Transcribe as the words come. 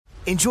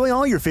Enjoy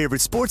all your favorite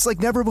sports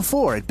like never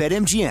before at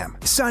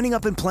BetMGM. Signing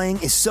up and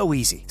playing is so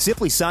easy.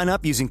 Simply sign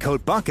up using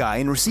code Buckeye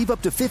and receive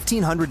up to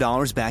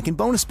 $1,500 back in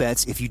bonus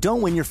bets if you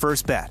don't win your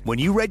first bet. When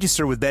you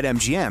register with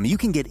BetMGM, you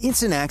can get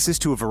instant access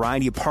to a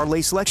variety of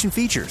parlay selection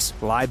features,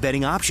 live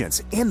betting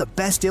options, and the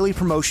best daily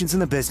promotions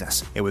in the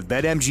business. And with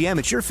BetMGM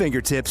at your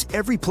fingertips,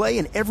 every play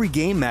and every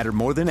game matter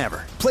more than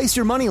ever. Place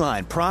your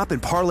moneyline, prop,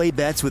 and parlay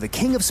bets with the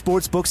king of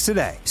sportsbooks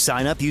today.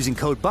 Sign up using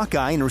code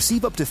Buckeye and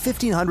receive up to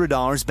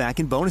 $1,500 back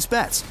in bonus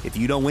bets if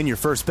you don't win your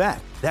first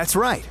bet. That's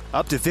right,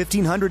 up to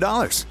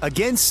 $1,500.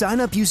 Again, sign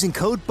up using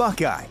code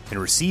Buckeye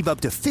and receive up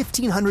to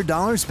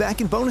 $1,500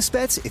 back in bonus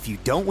bets if you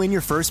don't win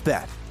your first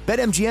bet.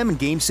 BetMGM and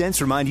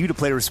GameSense remind you to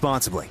play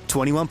responsibly.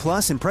 21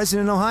 plus and present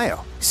in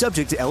Ohio.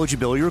 Subject to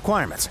eligibility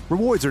requirements.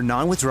 Rewards are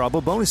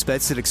non-withdrawable bonus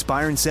bets that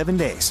expire in 7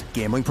 days.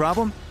 Gambling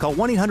problem? Call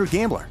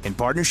 1-800-GAMBLER in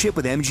partnership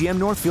with MGM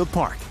Northfield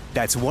Park.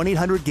 That's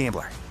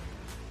 1-800-GAMBLER.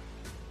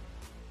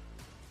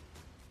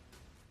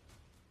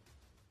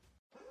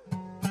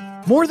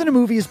 More Than a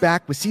Movie is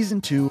back with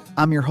Season 2.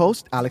 I'm your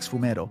host, Alex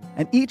Fumero,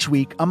 and each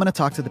week I'm going to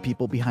talk to the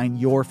people behind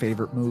your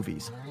favorite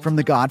movies. From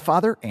The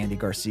Godfather, Andy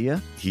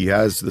Garcia. He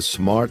has the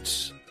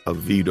smarts of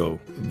Vito,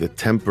 the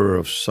temper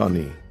of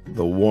Sonny,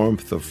 the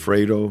warmth of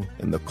Fredo,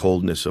 and the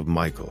coldness of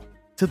Michael.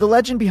 To the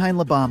legend behind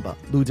La Bamba,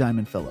 Lou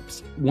Diamond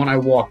Phillips. When I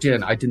walked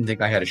in, I didn't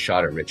think I had a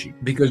shot at Richie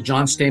because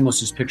John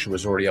Stamos' picture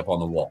was already up on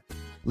the wall.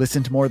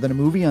 Listen to More Than a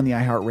Movie on the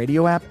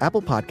iHeartRadio app,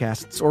 Apple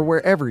Podcasts, or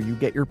wherever you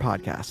get your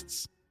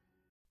podcasts.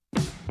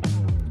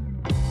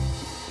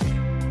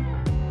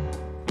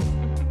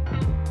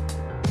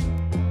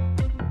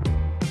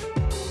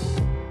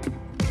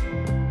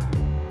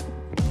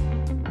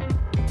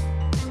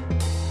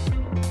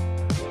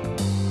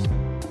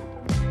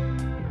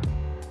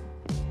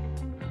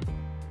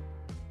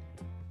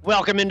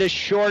 Welcome into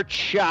Short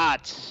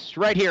Shots,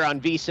 right here on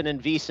VSiN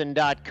and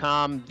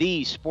VSiN.com,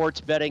 the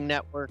sports betting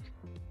network.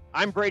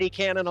 I'm Brady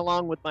Cannon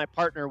along with my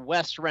partner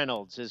Wes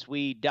Reynolds as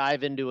we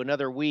dive into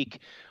another week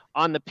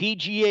on the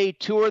PGA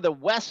Tour. The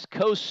West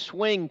Coast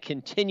Swing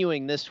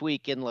continuing this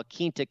week in La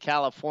Quinta,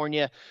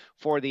 California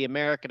for the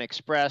American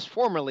Express,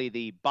 formerly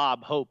the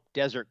Bob Hope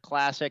Desert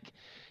Classic.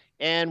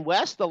 And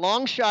Wes, the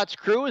Long Shots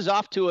crew is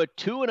off to a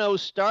 2-0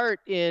 start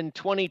in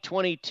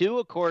 2022.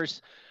 Of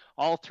course,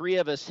 all three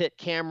of us hit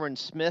Cameron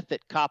Smith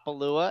at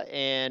Kapalua,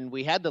 and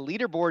we had the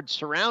leaderboard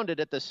surrounded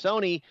at the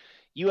Sony.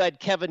 You had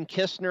Kevin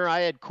Kistner,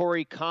 I had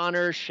Corey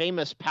Connor,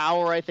 Seamus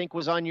Power, I think,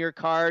 was on your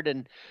card,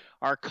 and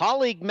our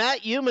colleague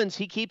Matt Youmans,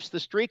 he keeps the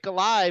streak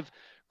alive,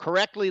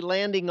 correctly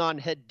landing on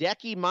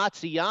Hideki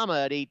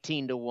Matsuyama at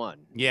 18-1.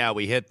 Yeah,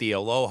 we hit the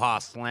Aloha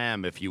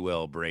Slam, if you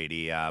will,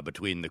 Brady,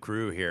 between the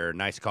crew here.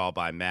 Nice call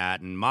by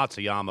Matt. And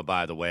Matsuyama,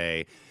 by the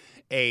way,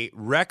 a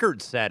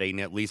record-setting,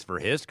 at least for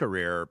his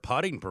career,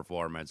 putting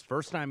performance.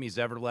 First time he's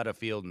ever led a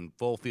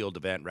full field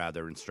event,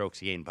 in strokes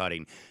gained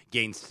putting.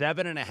 Gained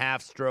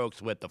 7.5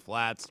 strokes with the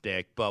flat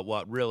stick, but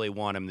what really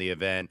won him the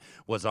event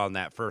was on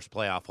that first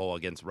playoff hole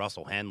against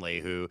Russell Henley,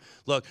 who,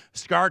 look,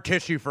 scar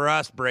tissue for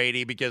us,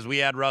 Brady, because we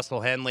had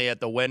Russell Henley at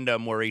the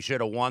Wyndham where he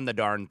should have won the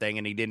darn thing,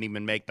 and he didn't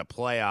even make the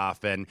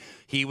playoff, and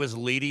he was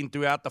leading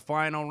throughout the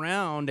final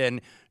round,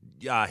 and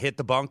hit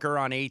the bunker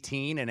on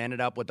 18 and ended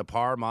up with the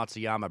par.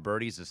 Matsuyama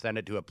birdies to send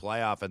it to a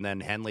playoff, and then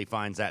Henley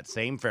finds that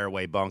same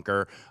fairway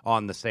bunker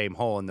on the same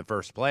hole in the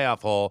first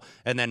playoff hole,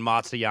 and then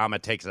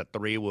Matsuyama takes a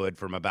 3-wood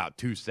from about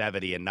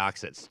 270 and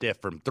knocks it stiff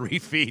from 3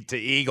 feet to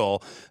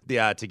eagle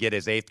to get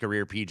his 8th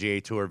career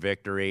PGA Tour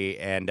victory.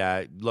 And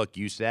look,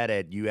 you said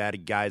it. You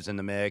had guys in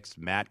the mix.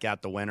 Matt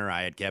got the winner.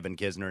 I had Kevin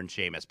Kistner and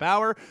Seamus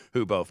Power,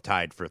 who both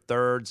tied for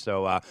 3rd.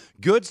 So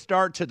good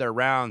start to their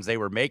rounds. They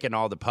were making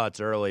all the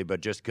putts early,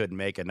 but just couldn't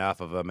make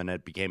enough of them, and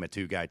it became a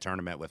 2-guy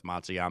tournament with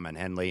Matsuyama and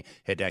Henley.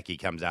 Hideki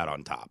comes out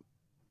on top.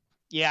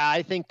 Yeah,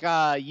 I think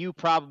you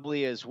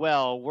probably as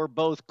well. We're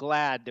both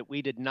glad that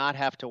we did not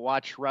have to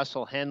watch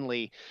Russell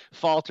Henley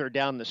falter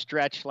down the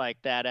stretch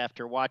like that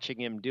after watching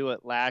him do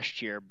it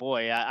last year.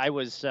 Boy, I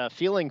was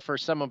feeling for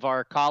some of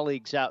our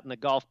colleagues out in the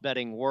golf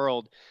betting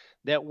world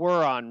that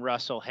were on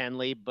Russell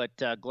Henley, but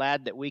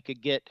glad that we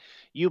could get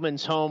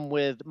Youmans home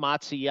with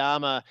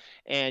Matsuyama.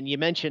 And you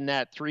mentioned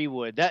that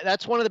 3-wood.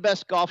 That's one of the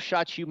best golf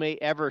shots you may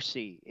ever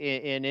see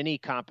in any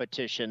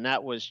competition.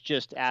 That was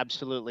just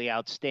absolutely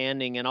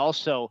outstanding. And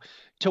also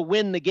to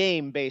win the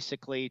game,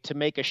 basically, to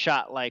make a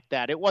shot like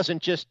that. It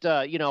wasn't just,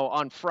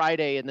 on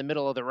Friday in the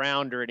middle of the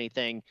round or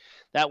anything.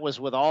 That was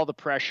with all the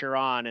pressure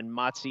on, and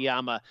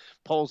Matsuyama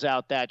pulls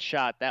out that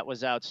shot. That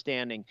was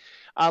outstanding.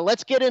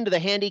 Let's get into the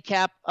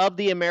handicap of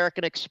the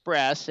American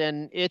Express,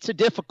 and it's a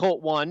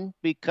difficult one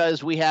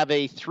because we have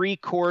a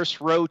 3-course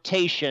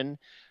rotation,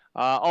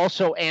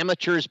 also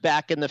amateurs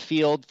back in the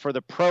field for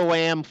the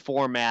Pro-Am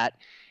format.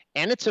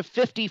 and it's a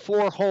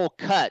 54-hole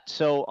cut.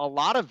 So a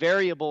lot of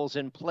variables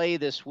in play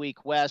this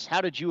week. Wes,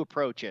 how did you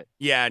approach it?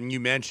 Yeah, and you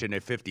mentioned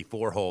a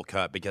 54-hole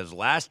cut because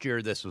last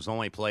year this was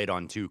only played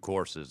on 2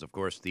 courses. Of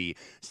course, the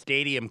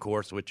Stadium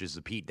course, which is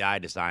the Pete Dye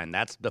design,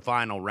 that's the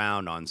final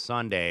round on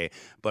Sunday,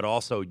 but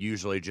also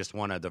usually just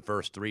one of the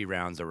first 3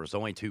 rounds. There was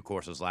only 2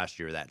 courses last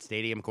year, that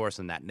Stadium course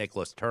and that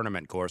Nicklaus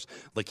Tournament course.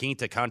 La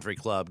Quinta Country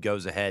Club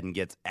goes ahead and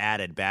gets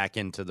added back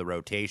into the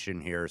rotation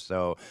here.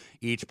 So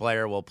each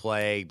player will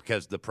play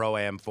because the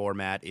Pro-Am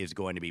format is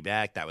going to be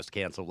back. That was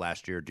canceled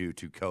last year due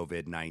to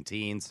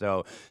COVID-19.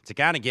 So to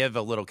kind of give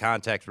a little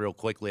context real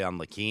quickly on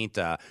La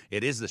Quinta,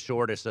 it is the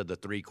shortest of the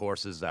 3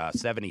 courses,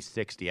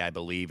 70-60, I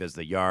believe, is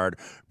the yard.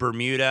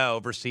 Bermuda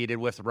overseeded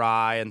with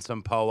rye and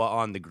some POA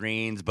on the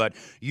greens, but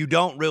you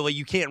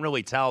can't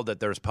really tell that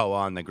there's POA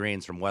on the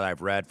greens from what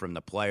I've read from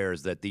the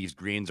players, that these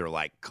greens are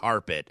like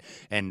carpet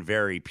and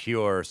very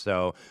pure.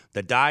 So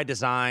the Dye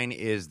design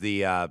is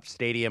the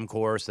Stadium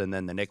course, and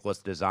then the Nicklaus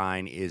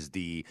design is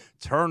the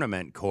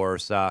Tournament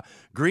course.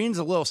 Green's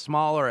a little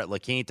smaller at La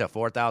Quinta,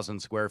 4,000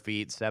 square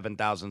feet,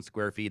 7,000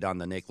 square feet on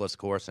the Nicklaus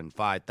course, and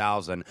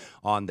 5,000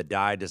 on the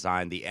Dye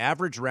design. The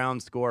average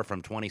round score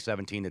from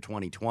 2017 to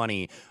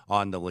 2020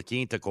 on the La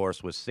Quinta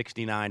course was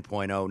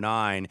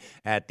 69.09.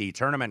 At the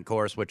Tournament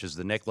course, which is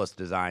the Nicklaus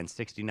design,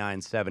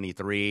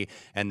 69.73,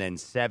 and then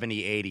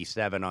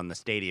 70.87 on the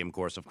Stadium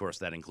course. Of course,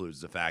 that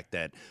includes the fact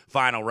that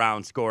final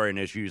round scoring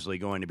is usually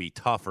going to be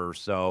tougher.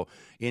 So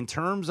in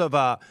terms of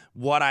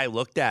what I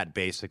looked at,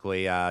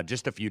 basically,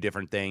 just a few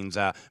different things.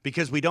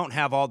 Because we don't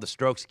have all the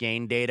strokes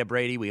gained data,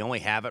 Brady. We only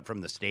have it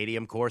from the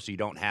Stadium course. You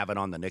don't have it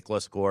on the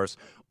Nicklaus course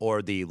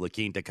or the La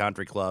Quinta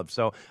Country Club.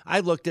 So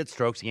I looked at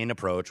strokes gained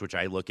approach, which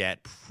I look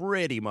at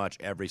pretty much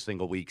every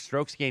single week.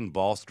 Strokes gained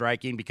ball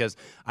striking, because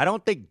I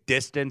don't think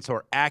distance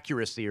or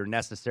accuracy are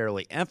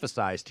necessarily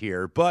emphasized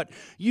here, but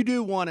you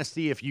do want to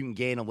see if you can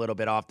gain a little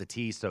bit off the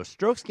tee. So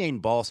strokes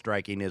gained ball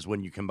striking is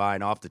when you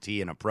combine off the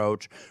tee and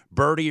approach.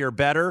 Birdie or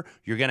better,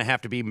 you're going to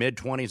have to be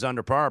mid-20s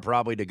under par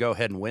probably to go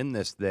ahead and win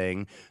this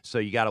thing. So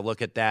you got to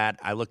look at that.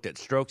 I looked at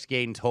strokes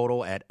gained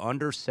total at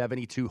under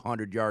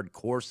 7,200-yard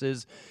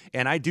courses,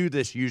 and I do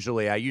this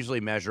usually. I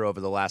usually measure over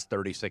the last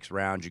 36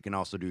 rounds. You can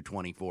also do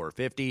 24 or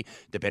 50,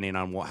 depending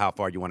on how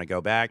far you want to go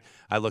back.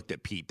 I looked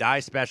at Pete Dye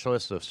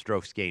specialists, so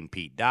strokes gained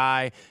Pete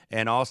Dye,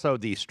 and also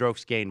the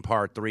strokes gained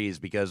par 3s,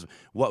 because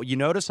what you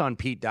notice on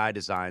Pete Dye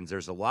designs,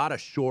 there's a lot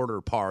of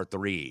shorter par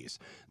 3s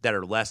that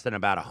are less than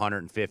about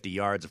 150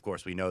 yards. Of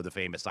course, we know the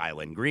famous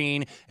Island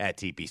Green at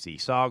TPC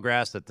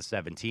Sawgrass at the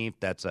 17th.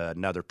 That's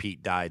another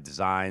Pete Dye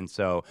design.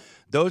 So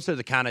those are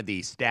the kind of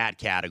the stat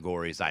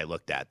categories I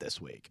looked at this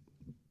week.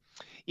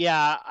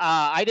 Yeah,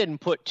 I didn't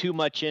put too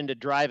much into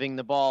driving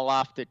the ball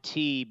off the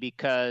tee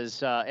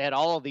because at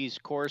all of these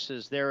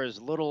courses, there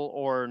is little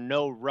or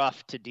no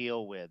rough to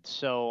deal with.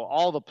 So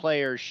all the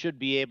players should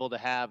be able to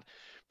have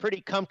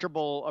pretty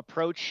comfortable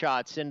approach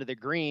shots into the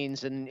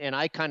greens, and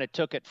I kind of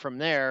took it from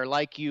there.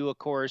 Like you, of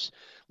course,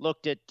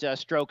 looked at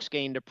strokes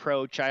gained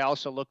approach. I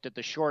also looked at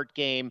the short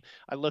game.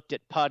 I looked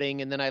at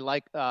putting, and then I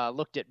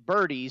looked at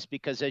birdies,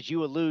 because as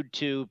you allude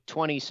to,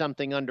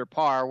 20-something under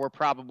par, we're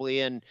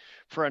probably in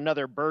for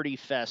another birdie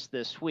fest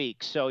this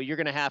week. So you're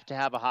going to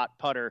have a hot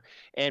putter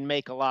and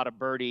make a lot of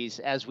birdies,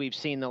 as we've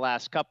seen the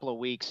last couple of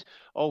weeks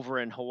over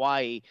in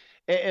Hawaii.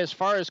 As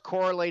far as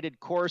correlated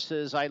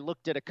courses, I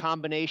looked at a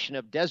combination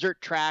of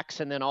desert tracks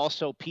and then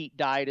also Pete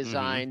Dye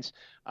designs.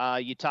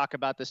 Mm-hmm. You talk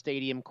about the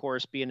Stadium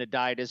course being a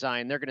Dye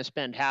design. They're going to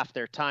spend half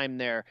their time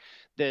there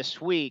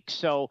this week.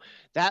 So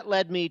that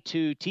led me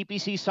to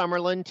TPC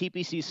Summerlin,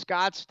 TPC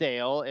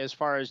Scottsdale as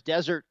far as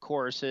desert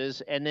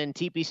courses, and then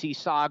TPC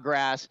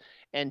Sawgrass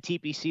and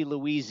TPC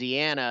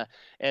Louisiana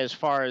as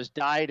far as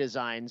Dye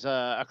designs.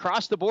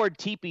 Across the board,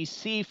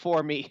 TPC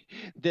for me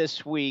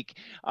this week.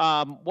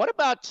 What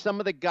about some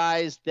of the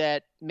guys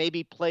that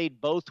maybe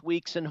played both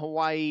weeks in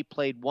Hawaii,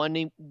 played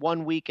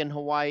one week in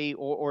Hawaii,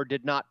 or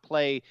did not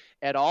play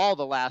at all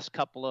the last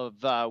couple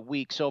of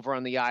weeks over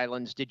on the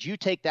islands? Did you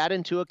take that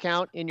into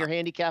account in your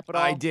handicap at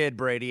all? I did,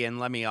 Brady, and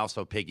let me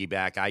also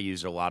piggyback. I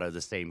use a lot of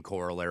the same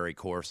corollary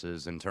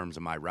courses in terms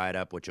of my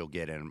write-up, which you'll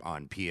get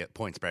on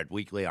Point Spread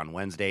Weekly on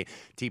Wednesday.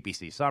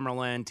 TPC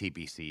Summerlin,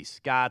 TPC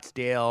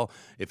Scottsdale.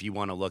 If you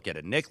want to look at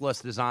a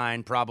Nicklaus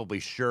design,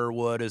 probably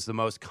Sherwood is the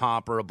most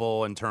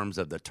comparable in terms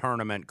of the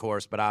tournament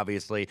course, but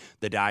obviously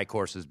the Dye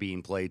course is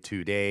being played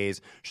 2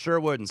 days.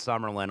 Sherwood and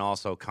Summerlin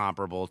also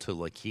comparable to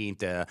La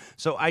Quinta.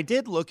 So I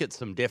did look at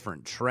some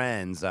different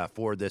trends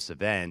for this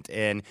event,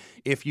 and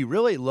if you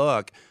really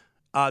look,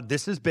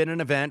 this has been an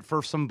event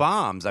for some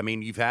bombs. I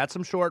mean, you've had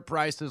some short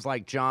prices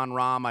like John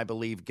Rahm, I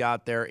believe,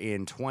 got there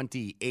in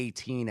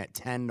 2018 at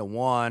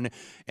 10-1.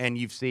 And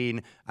you've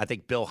seen, I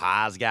think Bill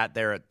Haas got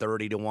there at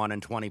 30-1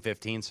 in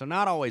 2015. So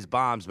not always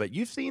bombs, but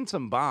you've seen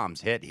some bombs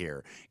hit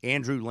here.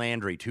 Andrew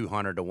Landry,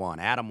 200-1.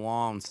 Adam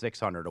Long,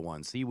 600-1.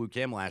 Siwoo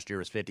Kim last year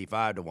was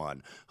 55-1.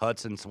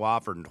 Hudson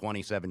Swafford in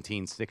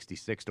 2017,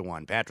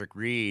 66-1. Patrick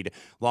Reed,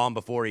 long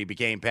before he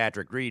became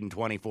Patrick Reed in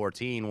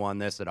 2014, won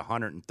this at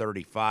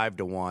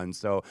 135-1.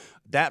 So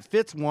that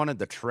fits one of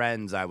the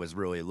trends I was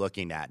really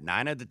looking at.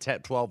 9 of the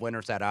 12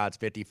 winners had odds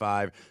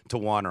 55 to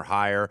 1 or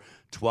higher.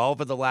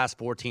 12 of the last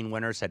 14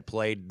 winners had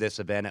played this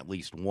event at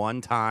least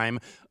one time.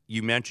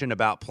 You mentioned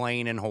about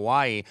playing in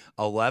Hawaii.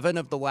 11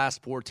 of the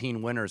last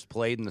 14 winners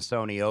played in the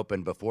Sony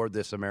Open before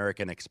this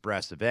American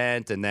Express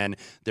event. And then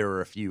there were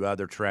a few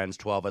other trends.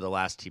 12 of the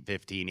last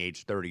 15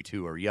 age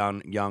 32 or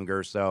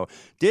younger. So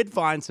did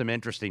find some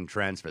interesting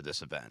trends for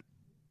this event.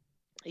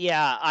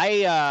 Yeah,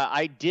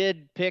 I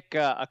did pick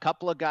a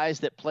couple of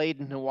guys that played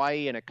in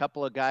Hawaii and a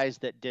couple of guys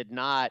that did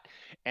not.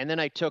 And then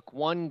I took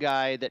one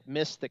guy that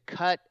missed the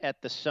cut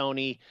at the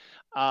Sony.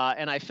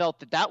 And I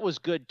felt that was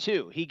good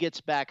too. He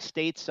gets back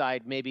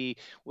stateside maybe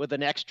with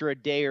an extra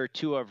day or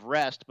two of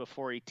rest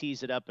before he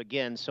tees it up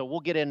again. So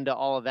we'll get into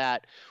all of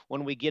that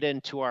when we get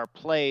into our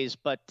plays.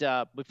 But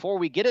before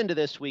we get into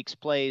this week's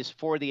plays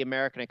for the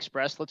American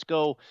Express, let's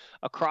go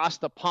across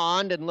the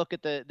pond and look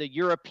at the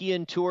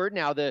European Tour.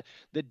 Now, the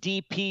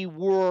DP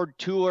World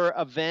Tour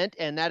event,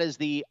 and that is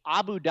the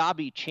Abu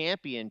Dhabi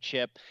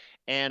Championship.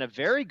 And a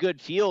very good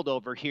field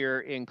over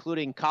here,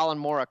 including Colin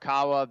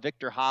Morikawa,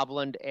 Victor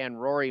Hovland, and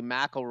Rory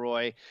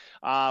McIlroy.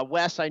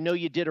 Wes, I know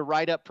you did a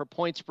write-up for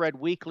Point Spread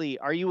Weekly.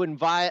 Are you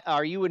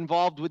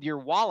involved with your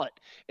wallet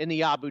in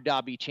the Abu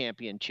Dhabi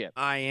Championship?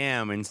 I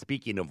am. And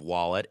speaking of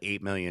wallet,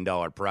 $8 million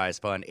prize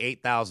fund,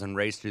 8,000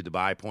 Race to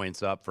Dubai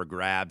points up for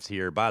grabs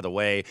here. By the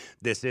way,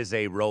 this is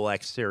a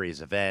Rolex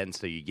Series event,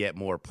 so you get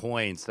more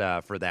points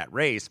for that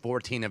race.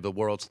 14 of the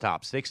world's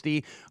top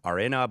 60 are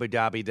in Abu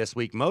Dhabi this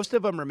week. Most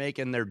of them are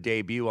making their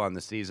debut on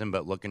the season,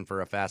 but looking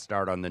for a fast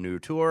start on the new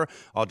tour.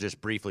 I'll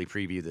just briefly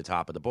preview the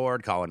top of the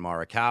board. Colin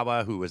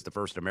Morikawa, who was the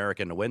first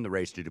American to win the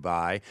Race to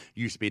Dubai,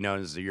 used to be known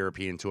as the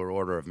European Tour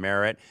Order of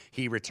Merit.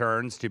 He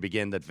returns to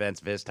begin the Defense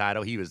Viz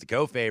title. He was the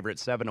co-favorite,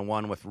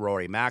 7-1 with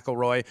Rory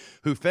McIlroy,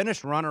 who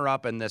finished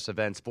runner-up in this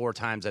event 4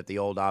 times at the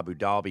old Abu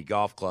Dhabi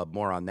Golf Club.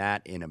 More on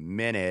that in a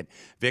minute.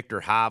 Victor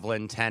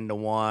Hovland,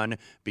 10-1,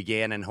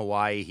 began in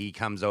Hawaii. He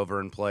comes over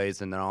and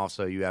plays, and then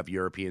also you have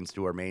European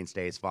Tour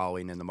mainstays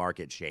following in the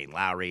market. Shane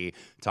Lowry,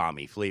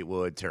 Tommy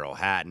Fleetwood, Tyrrell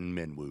Hatton,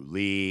 Minwoo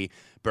Lee,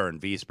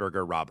 Bernd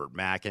Wiesberger, Robert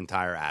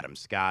McIntyre, Adam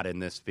Scott in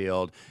this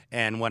field.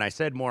 And when I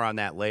said more on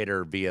that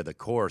later via the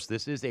course,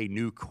 this is a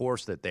new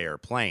course that they are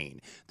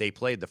playing. They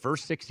played the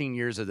first 16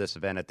 years of this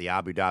event at the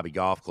Abu Dhabi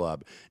Golf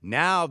Club.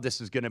 Now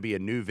this is going to be a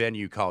new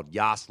venue called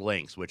Yas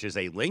Links, which is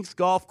a links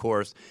golf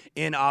course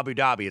in Abu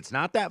Dhabi. It's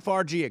not that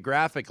far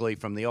geographically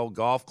from the old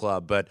golf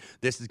club, but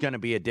this is going to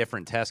be a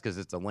different test because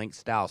it's a links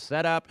style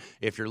setup.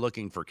 If you're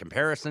looking for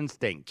comparisons,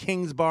 think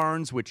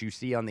Kingsbarns, which you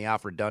see on the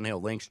Alfred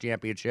Dunhill Links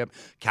Championship.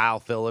 Kyle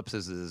Phillips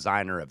is the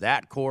designer of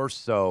that course,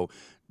 so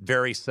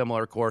very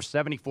similar course.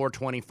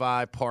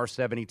 74-25, par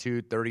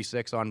 72,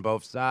 36 on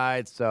both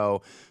sides.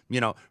 So,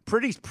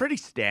 pretty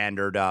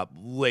standard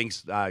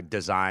links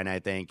design, I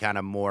think, kind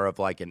of more of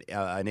like an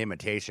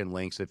imitation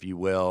links, if you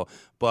will.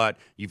 But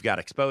you've got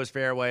exposed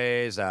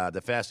fairways,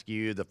 the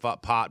fescue, the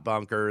pot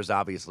bunkers.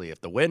 Obviously, if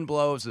the wind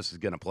blows, this is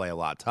going to play a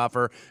lot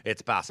tougher.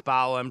 It's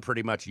Paspalum,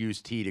 pretty much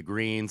use tee to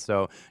green.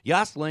 So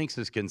Yas Links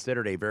is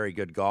considered a very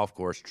good golf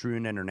course.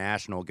 Troon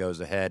International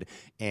goes ahead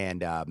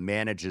and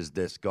manages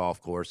this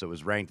golf course. It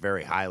was ranked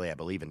very highly, I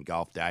believe, in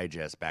Golf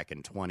Digest back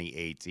in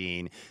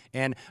 2018.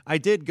 And I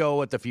did go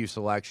with a few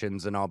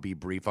selections, and I'll be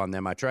brief on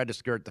them. I tried to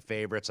skirt the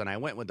favorites, and I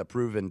went with the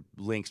proven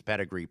links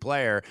pedigree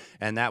player,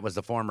 and that was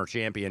the former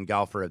champion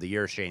golfer of the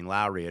year, Shane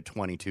Lowry, at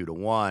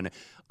 22-1.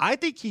 I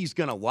think he's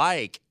going to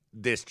like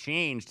this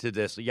change to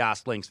this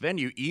Yas Links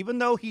venue, even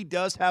though he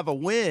does have a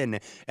win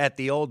at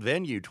the old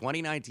venue.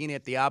 2019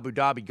 at the Abu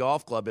Dhabi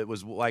Golf Club, it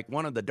was like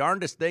one of the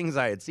darndest things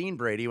I had seen,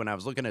 Brady, when I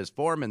was looking at his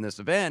form in this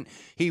event.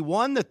 He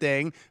won the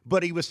thing,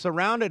 but he was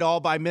surrounded all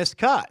by missed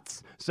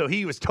cuts. So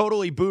he was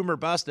totally boomer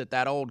bust at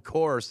that old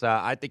course.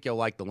 I think you'll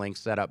like the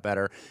links setup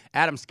better.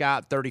 Adam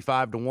Scott,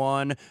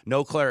 35-1.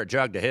 No claret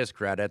jug to his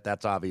credit.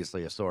 That's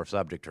obviously a sore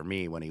subject for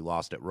me when he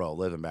lost at Royal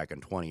Living back in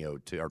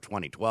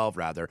 2012,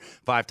 rather.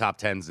 5 top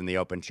 10s in the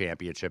Open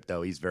Championship,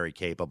 though. He's very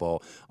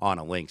capable on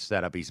a links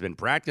setup. He's been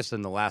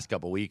practicing the last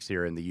couple weeks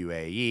here in the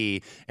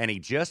UAE, and he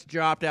just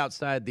dropped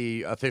outside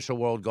the official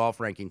world golf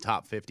ranking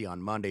top 50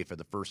 on Monday for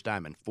the first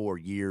time in 4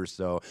 years.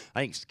 So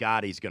I think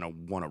Scotty's going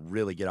to want to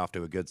really get off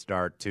to a good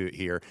start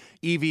here.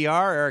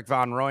 EVR, Eric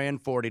Van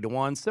Rooyen,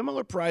 40-1.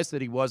 Similar price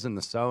that he was in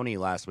the Sony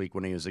last week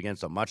when he was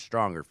against a much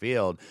stronger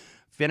field.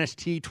 Finished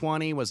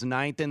T20, was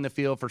 9th in the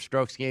field for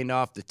strokes gained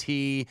off the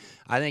tee.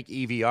 I think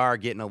EVR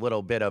getting a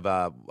little bit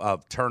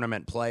of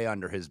tournament play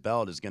under his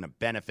belt is going to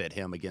benefit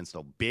him against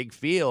a big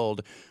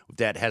field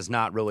that has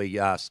not really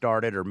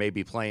started or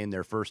maybe playing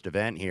their first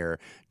event here.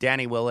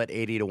 Danny Willett,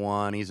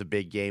 80-1. He's a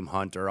big game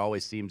hunter,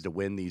 always seems to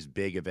win these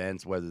big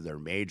events, whether they're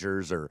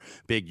majors or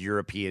big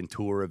European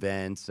Tour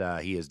events.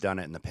 He has done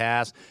it in the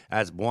past.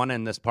 Has won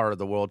in this part of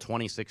the world,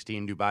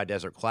 2016 Dubai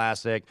Desert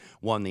Classic,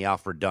 won the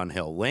Alfred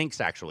Dunhill Links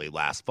actually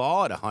last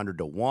fall at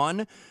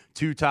 100-1.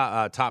 two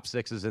top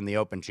sixes in the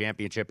Open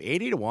Championship.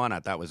 80-1, I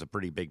thought was a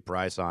pretty big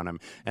price on him.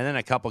 And then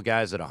a couple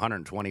guys at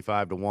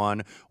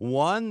 125-1.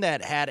 One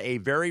that had a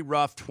very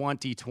rough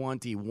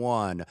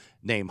 2021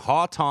 named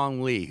Ha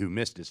Tong Lee, who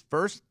missed his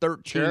first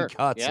 13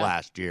 cuts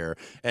last year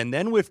and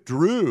then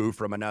withdrew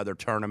from another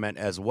tournament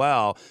as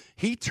well.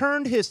 He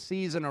turned his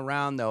season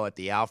around, though, at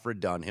the Alfred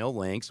Dunhill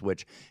Links,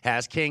 which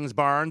has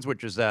Kingsbarns,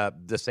 which is the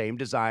same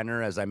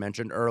designer, as I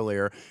mentioned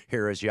earlier.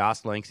 Here is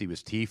Yost Links. He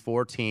was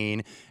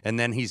T14, and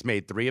then he's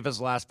made 3 of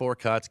his last 4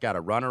 cuts, got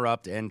a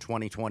runner-up to end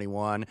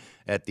 2021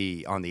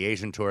 on the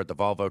Asian Tour at the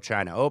Volvo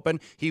China Open.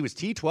 He was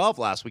T12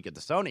 last week at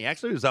the Sony.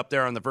 Actually, he was up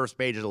there on the first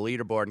page of the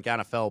leaderboard and kind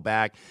of fell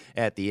back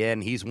at the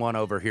end. He's won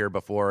over here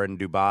before in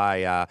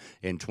Dubai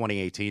in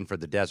 2018 for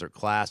the Desert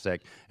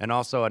Classic. And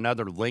also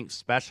another Links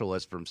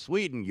specialist from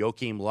Sweden,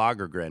 Joachim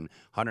Lagergren,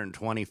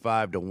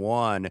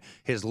 125-1.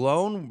 His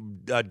lone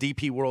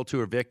DP World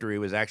Tour victory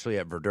was actually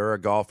at Verdura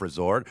Golf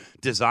Resort,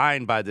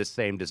 designed by this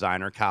same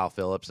designer, Kyle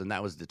Phillips, and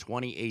that was the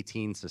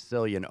 2018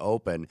 Sicilian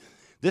Open.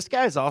 This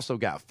guy's also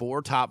got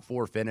 4 top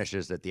 4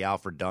 finishes at the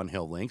Alfred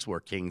Dunhill Links, where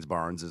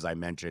Kingsbarns, as I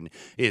mentioned,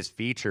 is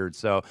featured.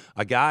 So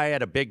a guy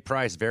at a big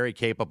price, very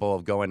capable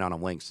of going on a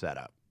Links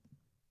setup.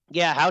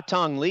 Yeah, Ha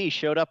Tong Lee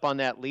showed up on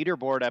that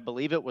leaderboard. I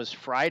believe it was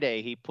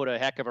Friday. He put a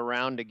heck of a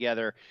round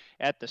together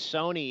at the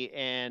Sony,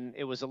 and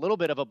it was a little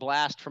bit of a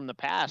blast from the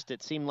past.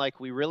 It seemed like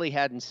we really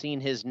hadn't seen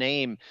his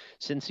name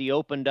since he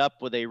opened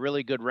up with a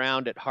really good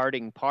round at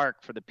Harding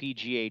Park for the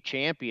PGA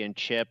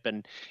Championship.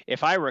 And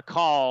if I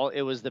recall,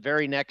 it was the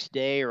very next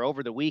day or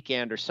over the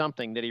weekend or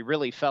something that he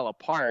really fell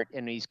apart,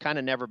 and he's kind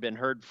of never been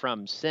heard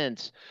from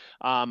since.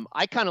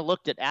 I kind of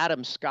looked at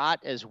Adam Scott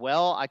as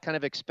well. I kind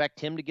of expect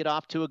him to get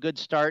off to a good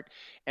start.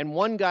 And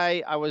one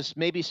guy I was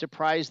maybe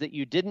surprised that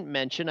you didn't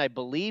mention, I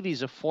believe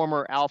he's a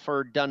former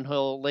Alfred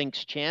Dunhill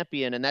Links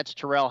champion, and that's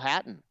Tyrrell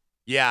Hatton.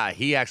 Yeah,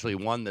 he actually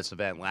won this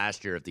event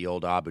last year at the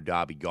old Abu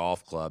Dhabi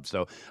Golf Club.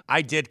 So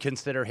I did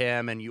consider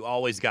him, and you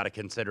always got to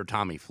consider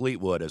Tommy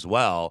Fleetwood as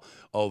well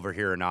over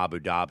here in Abu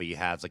Dhabi. He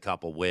has a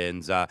couple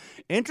wins.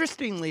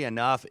 Interestingly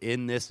enough,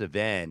 in this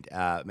event,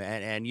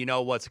 and you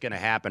know what's going to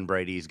happen,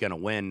 Brady, he's going to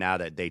win now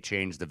that they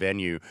changed the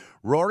venue.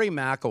 Rory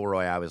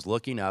McIlroy, I was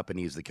looking up, and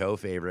he's the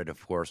co-favorite,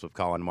 of course, with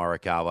Colin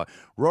Morikawa.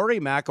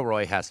 Rory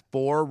McIlroy has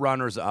 4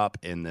 runners-up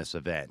in this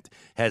event,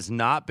 has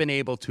not been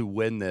able to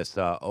win this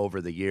over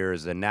the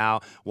years, and now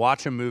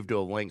watch him move to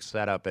a Links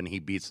setup, and he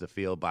beats the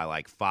field by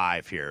like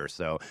 5 here.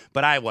 So,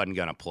 but I wasn't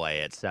going to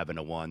play at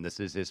 7-1. This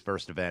is his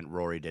first event.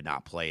 Rory did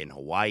not play in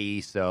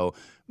Hawaii, so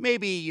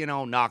maybe,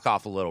 knock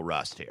off a little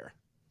rust here.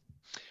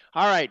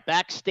 All right,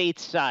 back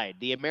stateside,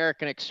 the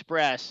American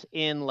Express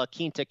in La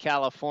Quinta,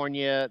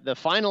 California. The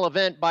final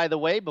event, by the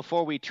way,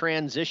 before we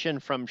transition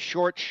from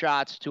short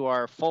shots to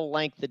our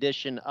full-length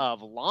edition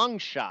of long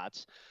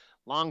shots.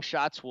 Long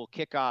Shots will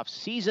kick off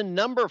season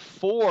number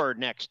 4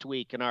 next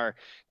week in our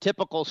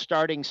typical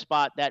starting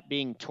spot, that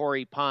being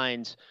Torrey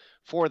Pines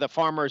for the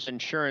Farmers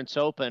Insurance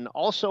Open.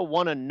 Also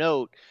want to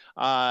note,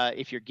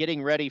 if you're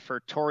getting ready for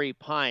Torrey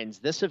Pines,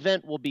 this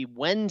event will be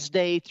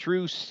Wednesday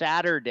through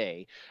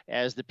Saturday,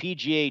 as the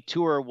PGA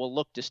Tour will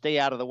look to stay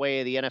out of the way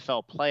of the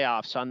NFL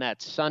playoffs on that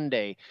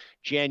Sunday,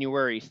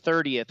 January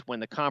 30th,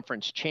 when the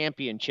conference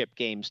championship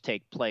games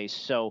take place.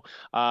 So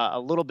a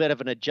little bit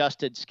of an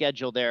adjusted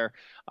schedule there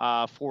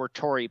for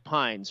Torrey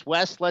Pines.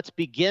 Wes, let's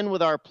begin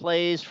with our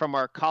plays from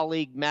our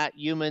colleague Matt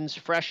Youmans,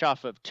 fresh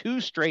off of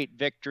 2 straight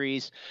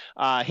victories,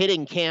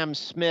 hitting Cam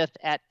Smith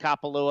at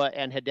Kapalua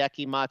and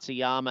Hideki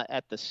Matsuyama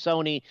at the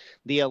Sony.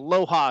 The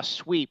Aloha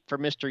sweep for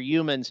Mr.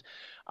 Youmans.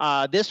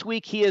 This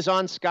week he is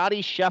on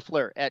Scotty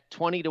Scheffler at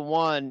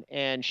 20-1,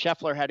 and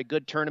Scheffler had a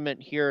good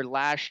tournament here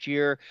last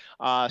year,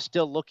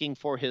 still looking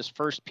for his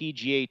first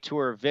PGA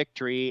Tour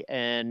victory.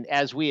 And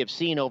as we have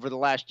seen over the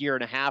last year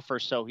and a half or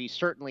so, he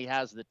certainly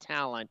has the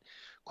talent.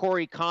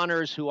 Corey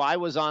Connors, who I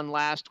was on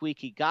last week,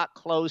 he got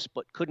close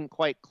but couldn't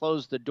quite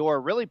close the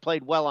door. Really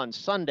played well on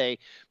Sunday,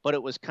 but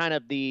it was kind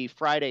of the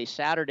Friday,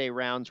 Saturday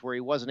rounds where he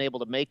wasn't able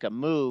to make a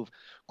move.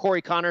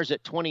 Corey Connors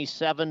at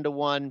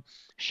 27-1.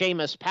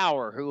 Seamus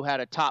Power, who had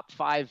a top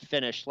 5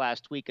 finish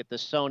last week at the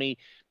Sony,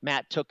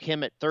 Matt took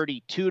him at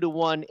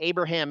 32-1.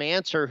 Abraham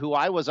Answer, who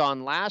I was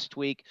on last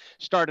week,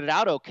 started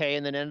out okay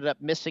and then ended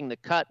up missing the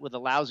cut with a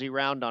lousy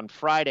round on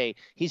Friday.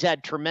 He's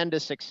had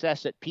tremendous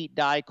success at Pete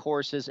Dye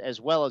courses as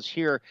well as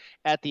here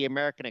at the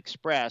American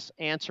Express.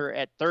 Answer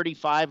at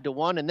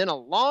 35-1. And then a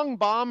long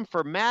bomb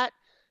for Matt.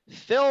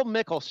 Phil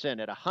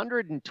Mickelson at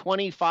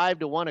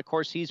 125-1. Of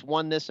course, he's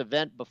won this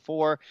event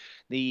before,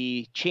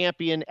 the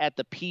champion at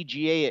the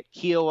PGA at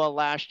Kiowa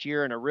last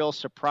year, and a real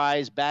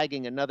surprise,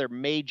 bagging another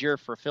major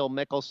for Phil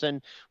Mickelson.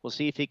 We'll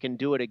see if he can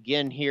do it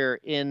again here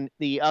in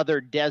the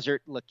other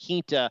desert, La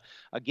Quinta.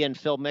 Again,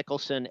 Phil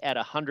Mickelson at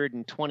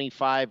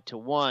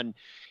 125-1.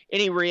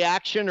 Any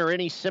reaction or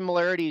any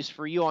similarities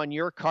for you on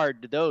your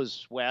card to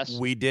those, Wes?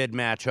 We did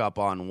match up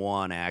on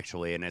one,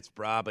 actually, and it's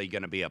probably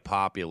going to be a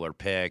popular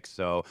pick.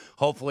 So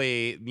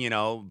hopefully,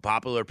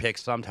 popular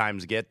picks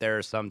sometimes get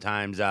there.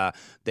 Sometimes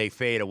they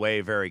fade away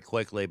very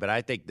quickly. But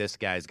I think this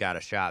guy's got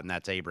a shot, and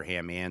that's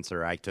Abraham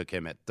Ancer. I took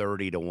him at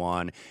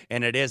 30-1.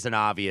 And it is an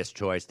obvious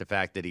choice. The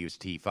fact that he was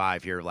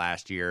T5 here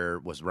last year,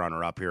 was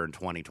runner-up here in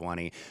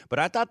 2020. But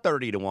I thought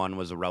 30-1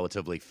 was a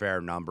relatively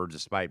fair number,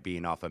 despite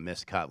being off a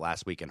miscut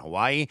last week in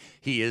Hawaii.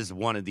 He is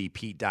one of the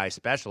Pete Dye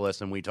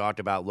specialists, and we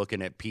talked about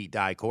looking at Pete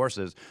Dye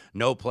courses.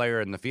 No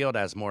player in the field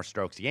has more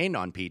strokes gained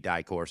on Pete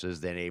Dye courses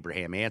than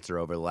Abraham Ancer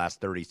over the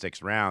last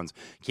 36 rounds.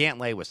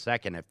 Cantlay was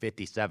second at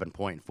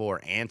 57.4.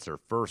 Ancer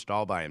first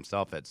all by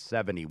himself at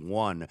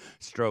 71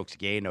 strokes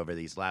gained over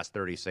these last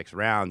 36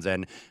 rounds.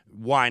 And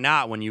why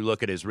not when you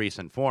look at his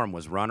recent form?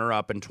 Was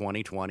runner-up in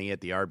 2020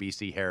 at the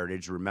RBC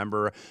Heritage.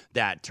 Remember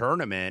that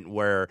tournament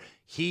where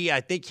he,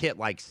 I think, hit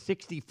like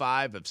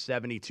 65 of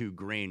 72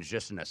 greens,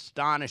 just an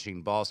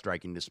astonishing ball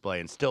striking display,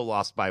 and still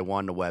lost by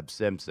 1 to Webb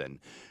Simpson.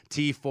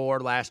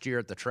 T4 last year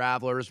at the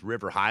Travelers.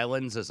 River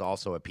Highlands is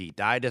also a Pete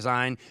Dye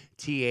design.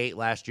 T8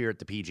 last year at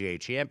the PGA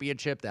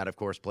Championship. That, of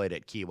course, played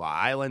at Kiawah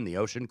Island, the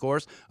ocean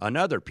course,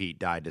 another Pete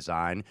Dye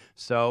design.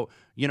 So,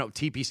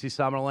 TPC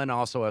Summerlin,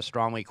 also a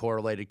strongly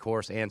correlated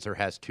course. Ancer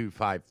has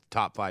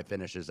top five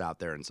finishes out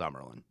there in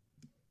Summerlin.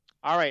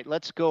 All right,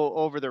 let's go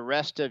over the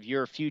rest of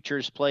your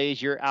futures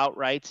plays, your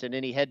outrights, and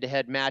any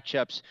head-to-head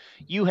matchups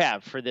you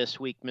have for this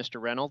week, Mr.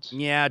 Reynolds.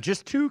 Yeah,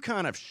 just two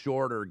kind of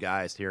shorter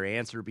guys here.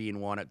 Ancer being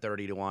one at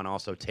 30-1,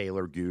 also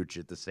Taylor Gooch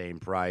at the same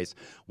price.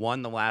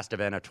 Won the last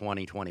event of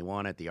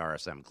 2021 at the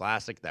RSM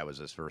Classic. That was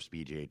his first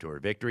PGA Tour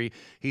victory.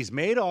 He's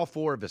made all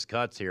 4 of his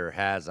cuts here.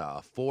 Has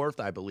a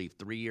 4th, I believe,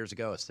 3 years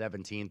ago, a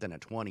 17th, and a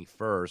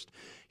 21st.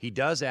 He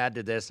does add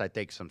to this, I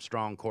think, some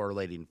strong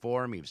correlating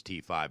form. He was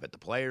T5 at the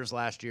Players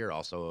last year,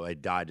 also a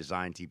Dye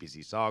Design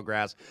TPC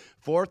Sawgrass.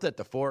 4th at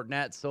the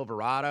Fortinet.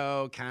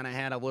 Silverado kind of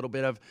had a little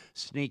bit of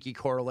sneaky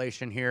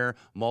correlation here.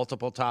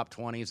 Multiple top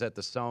 20s at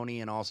the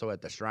Sony and also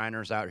at the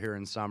Shriners out here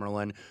in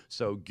Summerlin.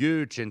 So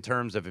Gooch, in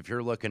terms of if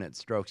you're looking at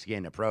strokes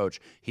gained approach,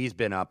 he's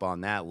been up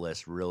on that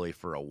list really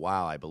for a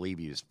while. I believe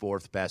he was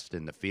 4th best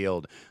in the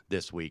field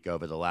this week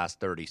over the last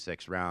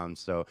 36 rounds.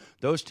 So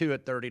those two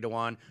at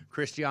 30-1.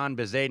 Christian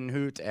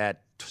Bezuidenhout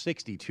at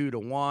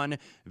 62-1.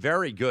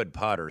 Very good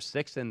putter.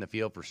 6th in the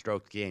field for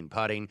strokes gained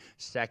putting.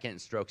 2nd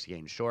strokes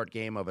gained short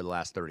game over the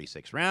last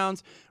 36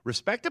 rounds.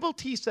 Respectable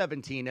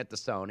T17 at the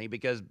Sony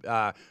because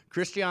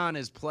Christian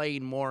is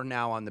playing more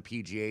now on the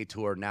PGA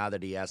Tour now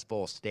that he has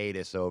full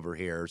status over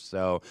here.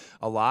 So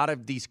a lot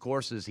of these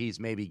courses he's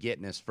maybe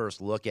getting his first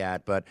look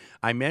at. But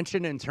I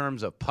mentioned in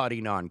terms of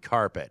putting on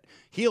carpet,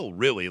 he'll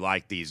really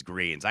like these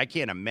greens. I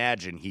can't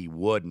imagine he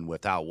wouldn't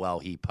with how well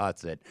he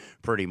putts it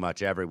pretty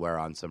much everywhere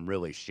on some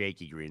really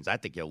shaky greens. I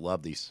think you'll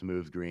love these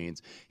smooth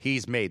greens.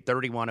 He's made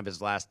 31 of his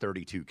last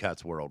 32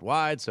 cuts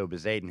worldwide, so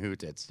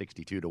Bezuidenhout at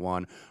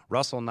 62-1.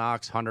 Russell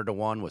Knox,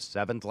 100-1, was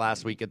 7th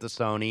last week at the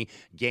Sony.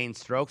 Gained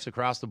strokes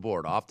across the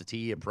board, off the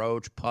tee,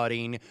 approach,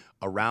 putting,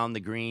 around the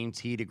green,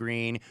 tee to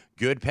green.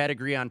 Good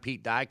pedigree on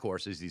Pete Dye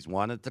courses. He's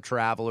won at the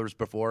Travelers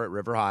before at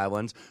River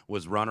Highlands,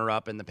 was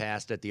runner-up in the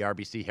past at the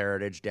RBC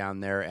Heritage down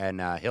there in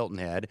Hilton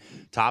Head.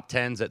 Top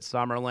 10s at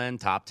Summerlin,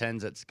 top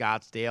 10s at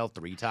Scottsdale,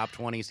 3 top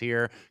 20s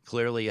here.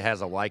 Clearly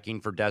has a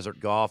liking for desert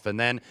golf. And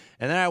then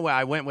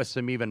I went with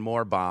some even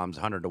more bombs,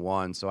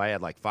 100-1. So I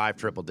had like 5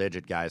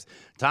 triple-digit guys.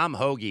 Tom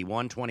Hoge,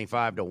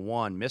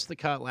 125-1. Missed the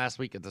cut last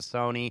week at the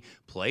Sony.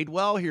 Played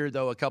well here,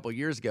 though, a couple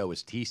years ago.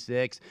 Was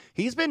T6.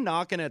 He's been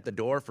knocking at the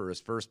door for his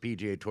first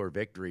PGA Tour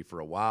victory for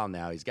a while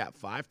now. He's got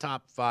 5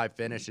 top 5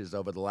 finishes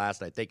over the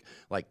last, I think,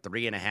 like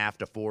 3.5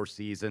 to 4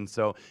 seasons.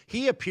 So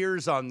he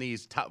appears on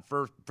these top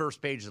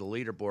first pages of the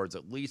leaderboards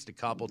at least a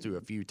couple to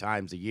a few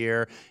times a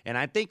year. And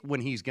I think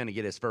when he's going to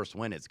get his first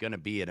win, it's going to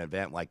be an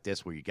event like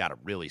this where you got to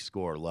really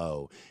score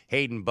low.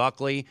 Hayden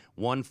Buckley,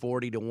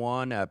 140-1,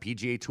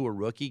 PGA Tour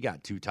rookie,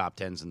 got 2 top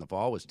 10s in the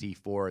fall, was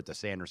T4 at the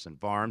Sanderson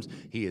Farms.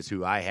 He is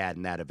who I had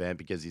in that event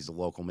because he's a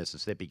local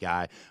Mississippi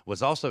guy.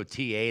 Was also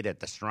T8 at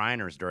the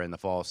Shriners during the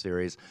fall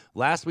series.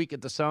 Last week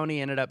at the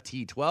Sony, ended up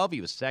T12.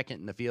 He was 2nd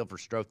in the field for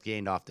strokes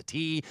gained off the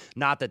tee.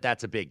 Not that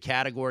that's a big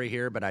category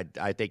here, but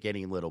I think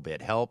any little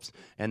bit helps.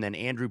 And then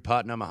Andrew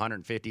Putnam,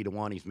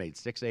 150-1. He's made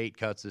 6-8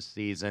 cuts this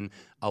season.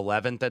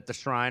 11th at the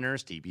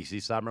Shriners. TPC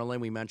Summerlin,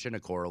 we mentioned, a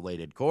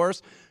correlated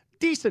course.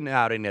 Decent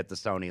outing at the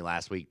Sony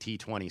last week,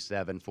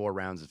 T27, 4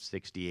 rounds of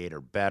 68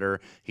 or better.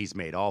 He's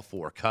made all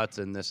 4 cuts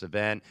in this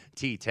event.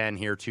 T10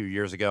 here 2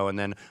 years ago. And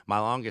then my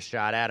longest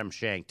shot, Adam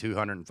Schenk,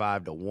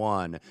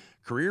 205-1.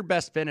 Career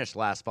best finish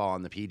last fall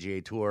on the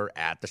PGA Tour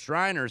at the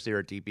Shriners here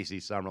at TPC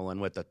Summerlin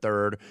with the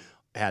 3rd.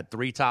 had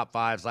 3 top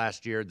 5s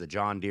last year. The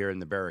John Deere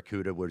and the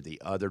Barracuda were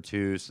the other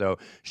 2. So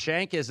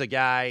Shank is a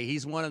guy,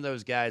 he's one of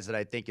those guys that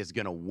I think is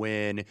going to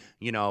win,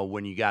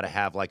 when you got to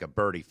have like a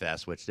birdie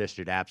fest, which this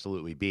should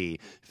absolutely be.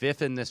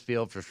 5th in this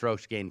field for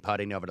strokes gained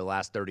putting over the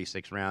last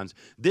 36 rounds.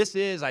 This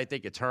is, I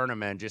think, a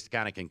tournament, just to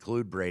kind of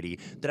conclude, Brady,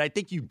 that I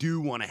think you do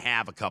want to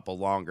have a couple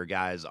longer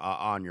guys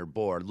on your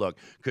board. Look,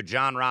 could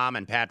Jon Rahm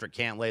and Patrick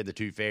Cantlay, the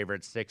 2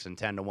 favorites, 6 and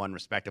 10-1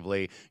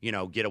 respectively,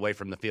 get away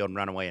from the field and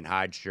run away and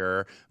hide?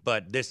 Sure.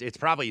 But it's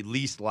probably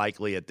least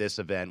likely at this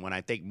event, when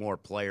I think more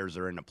players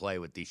are into play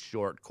with these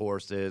short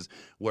courses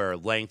where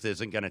length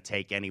isn't going to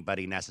take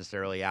anybody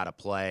necessarily out of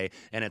play,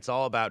 and it's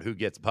all about who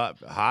gets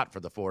hot for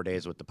the 4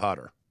 days with the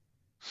putter.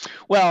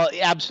 Well,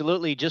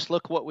 absolutely. Just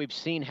look what we've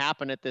seen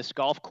happen at this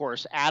golf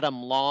course.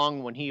 Adam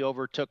Long, when he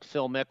overtook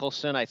Phil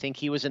Mickelson, I think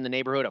he was in the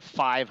neighborhood of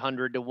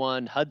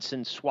 500-1.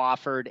 Hudson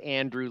Swafford,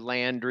 Andrew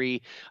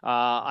Landry.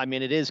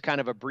 It is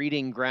kind of a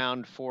breeding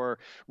ground for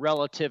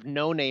relative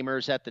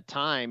no-namers at the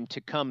time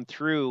to come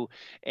through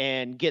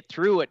and get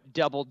through at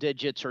double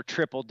digits or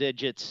triple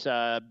digits.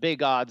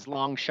 Big odds,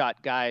 long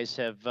shot guys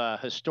have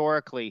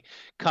historically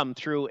come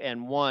through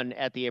and won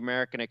at the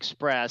American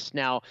Express.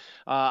 Now,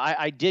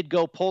 I did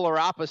go polar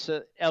opposite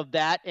of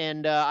that,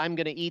 and I'm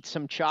going to eat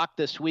some chalk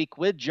this week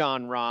with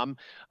Jon Rahm.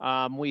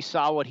 We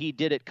saw what he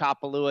did at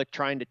Kapalua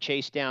trying to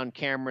chase down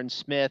Cameron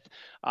Smith.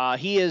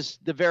 He is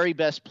the very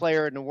best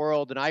player in the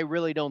world, and I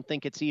really don't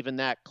think it's even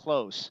that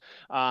close.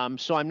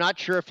 So I'm not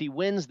sure if he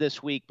wins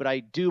this week, but I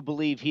do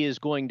believe he is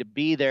going to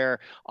be there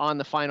on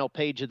the final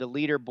page of the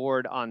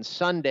leaderboard on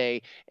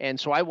Sunday. And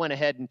so I went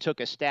ahead and took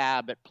a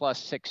stab at plus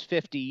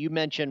 650. You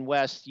mentioned,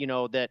 Wes,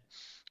 that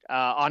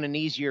on an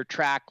easier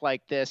track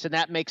like this, and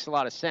that makes a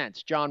lot of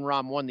sense. Jon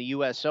Rahm won the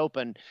U.S.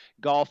 Open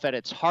golf at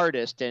its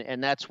hardest,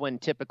 and that's when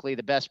typically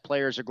the best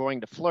players are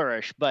going to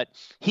flourish. But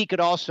he could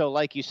also,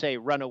 like you say,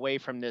 run away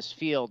from this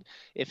field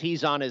if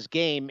he's on his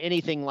game,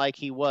 anything like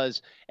he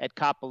was at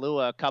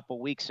Kapalua a couple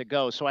weeks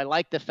ago. So I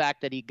like the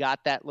fact that he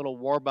got that little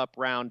warm-up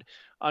round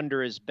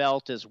under his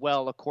belt as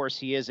well. Of course,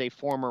 he is a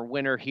former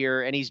winner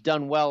here, and he's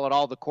done well at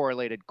all the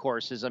correlated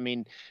courses.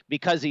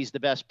 Because he's the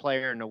best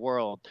player in the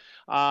world.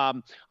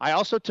 I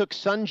also took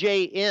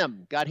Sungjae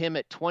Im, got him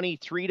at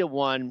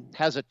 23-1,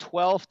 has a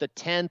 12th, a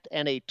 10th,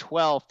 and a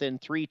 12th in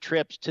 3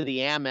 trips to the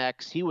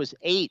Amex. He was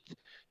 8th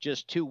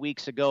just 2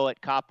 weeks ago at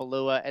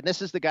Kapalua. And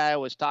this is the guy I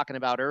was talking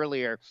about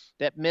earlier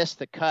that missed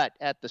the cut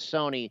at the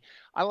Sony.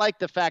 I like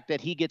the fact that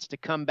he gets to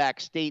come back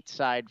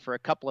stateside for a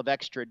couple of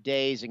extra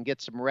days and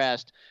get some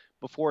rest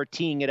before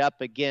teeing it up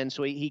again.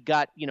 So he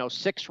got,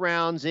 6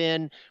 rounds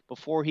in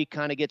before he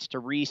kind of gets to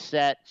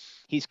reset.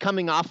 He's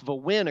coming off of a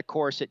win, of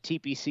course, at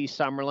TPC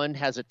Summerlin,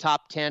 has a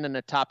top 10 and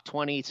a top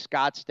 20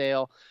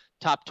 Scottsdale,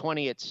 top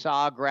 20 at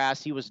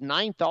Sawgrass. He was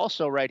 9th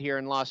also right here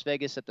in Las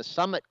Vegas at the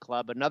Summit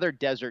Club, another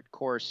desert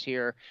course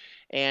here,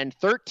 and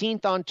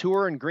 13th on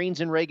tour in greens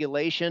and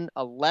regulation,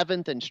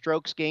 11th in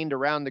strokes gained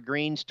around the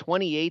greens,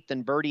 28th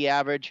in birdie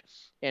average,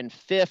 and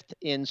 5th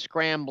in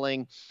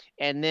scrambling.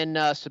 And then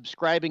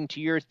subscribing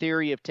to your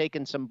theory of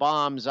taking some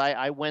bombs,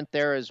 I went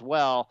there as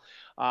well.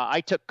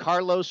 I took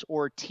Carlos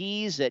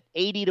Ortiz at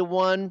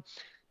 80-1.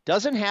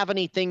 Doesn't have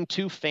anything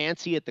too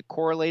fancy at the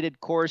correlated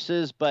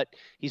courses, but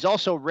he's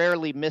also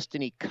rarely missed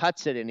any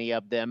cuts at any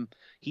of them.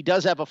 He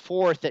does have a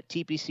 4th at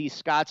TPC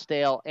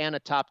Scottsdale and a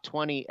top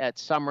 20 at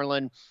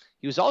Summerlin.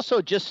 He was also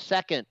just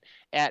 2nd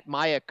at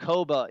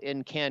Mayakoba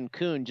in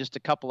Cancun just a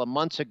couple of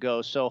months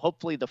ago, so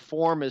hopefully the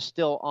form is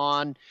still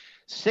on.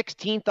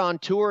 16th on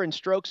tour in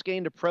strokes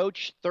gained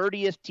approach,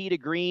 30th tee to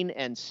green,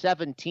 and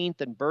 17th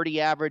in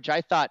birdie average.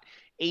 I thought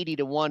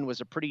 80-1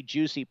 was a pretty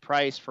juicy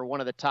price for one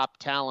of the top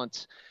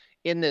talents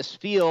in this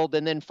field.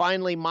 And then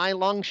finally, my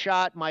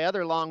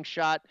other long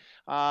shot,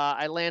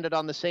 I landed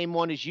on the same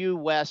one as you,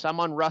 Wes. I'm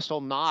on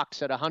Russell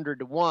Knox at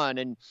 100-1.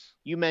 And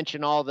you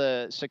mentioned all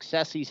the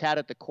success he's had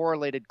at the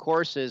correlated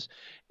courses.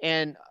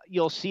 And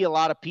you'll see a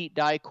lot of Pete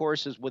Dye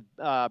courses with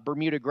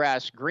Bermuda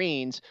grass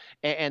greens.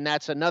 And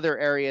that's another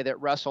area that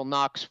Russell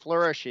Knox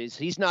flourishes.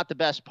 He's not the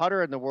best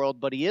putter in the world,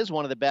 but he is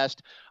one of the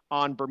best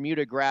on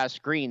Bermuda grass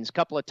greens. A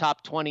couple of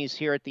top 20s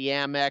here at the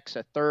Amex,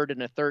 a 3rd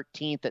and a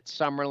 13th at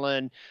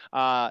Summerlin.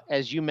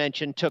 As you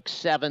mentioned, took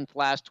 7th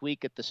last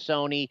week at the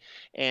Sony,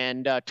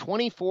 and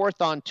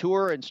 24th on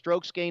tour and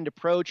strokes gained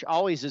approach.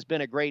 Always has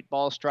been a great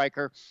ball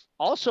striker.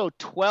 Also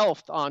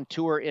 12th on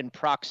tour in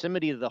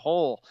proximity to the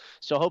hole.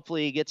 So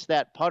hopefully he gets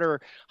that putter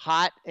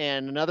hot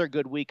and another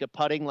good week of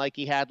putting like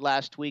he had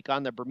last week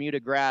on the Bermuda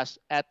grass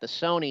at the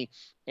Sony.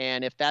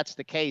 And if that's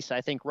the case,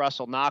 I think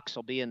Russell Knox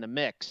will be in the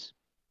mix.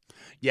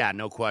 Yeah,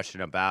 no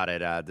question about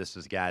it. This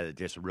is a guy that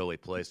just really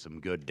plays some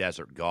good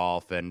desert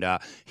golf, and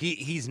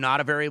he's not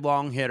a very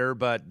long hitter,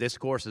 but this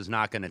course is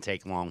not going to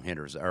take long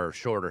hitters or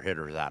shorter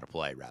hitters out of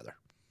play, rather.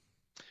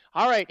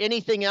 All right.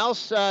 Anything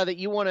else that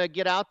you want to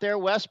get out there,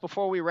 Wes,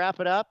 before we wrap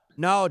it up?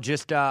 No,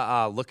 just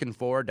looking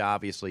forward to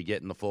obviously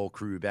getting the full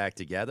crew back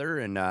together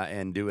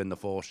and doing the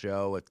full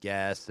show with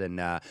guests and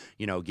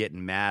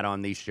getting Matt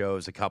on these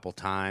shows a couple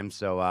times.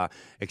 So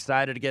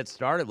excited to get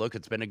started. Look,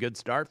 it's been a good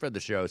start for the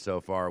show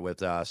so far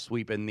with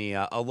sweeping the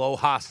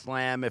Aloha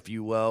Slam, if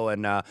you will,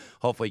 and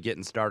hopefully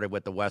getting started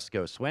with the West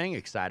Coast Swing.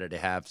 Excited to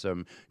have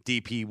some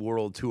DP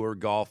World Tour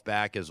golf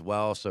back as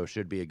well. So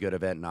should be a good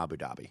event in Abu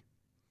Dhabi.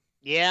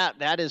 Yeah,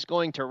 that is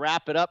going to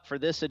wrap it up for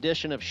this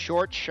edition of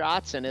Short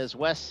Shots. And as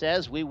Wes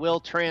says, we will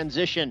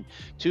transition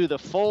to the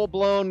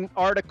full-blown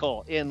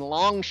article in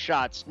Long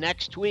Shots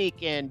next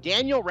week. And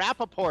Daniel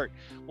Rappaport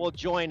will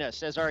join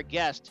us as our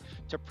guest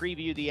to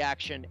preview the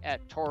action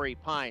at Torrey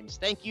Pines.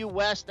 Thank you,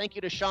 Wes. Thank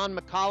you to Sean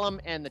McCollum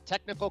and the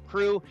technical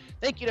crew.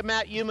 Thank you to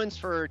Matt Humans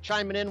for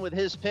chiming in with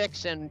his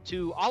picks, and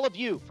to all of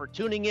you for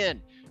tuning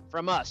in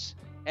from us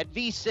at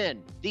VSiN,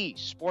 the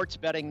Sports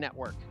Betting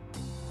Network.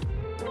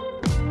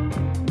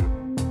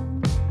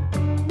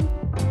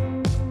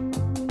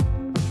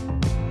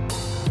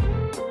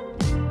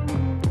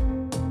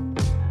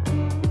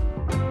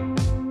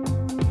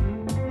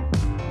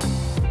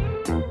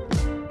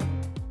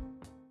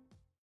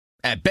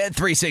 At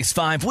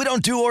Bet365, we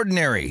don't do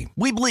ordinary.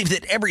 We believe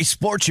that every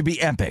sport should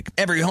be epic.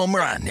 Every home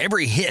run,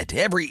 every hit,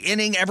 every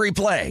inning, every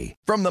play.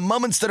 From the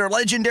moments that are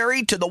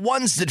legendary to the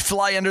ones that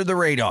fly under the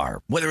radar.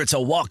 Whether it's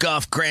a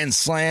walk-off grand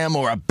slam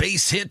or a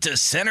base hit to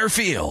center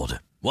field.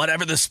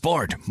 Whatever the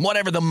sport,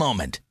 whatever the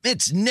moment.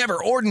 It's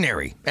never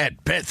ordinary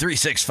at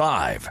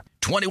Bet365.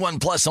 21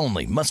 plus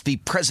only. Must be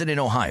present in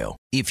Ohio.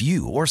 If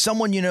you or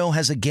someone you know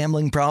has a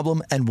gambling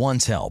problem and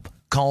wants help,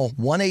 call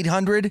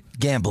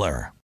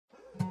 1-800-GAMBLER.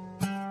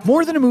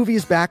 More Than a Movie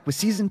is back with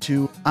Season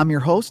 2. I'm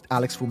your host,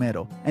 Alex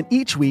Fumero, and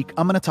each week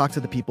I'm going to talk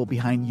to the people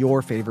behind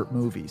your favorite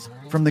movies.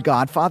 From The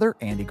Godfather,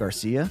 Andy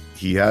Garcia.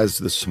 He has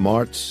the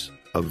smarts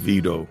of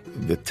Vito,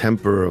 the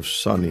temper of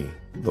Sonny,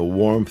 the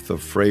warmth of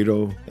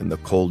Fredo, and the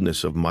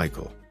coldness of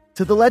Michael.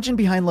 To the legend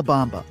behind La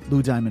Bamba,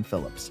 Lou Diamond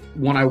Phillips.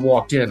 When I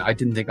walked in, I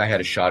didn't think I had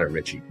a shot at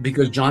Richie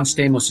because John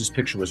Stamos'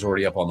 picture was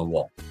already up on the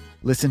wall.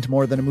 Listen to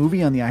More Than a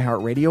Movie on the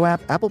iHeartRadio app,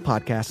 Apple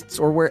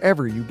Podcasts, or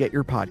wherever you get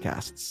your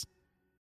podcasts.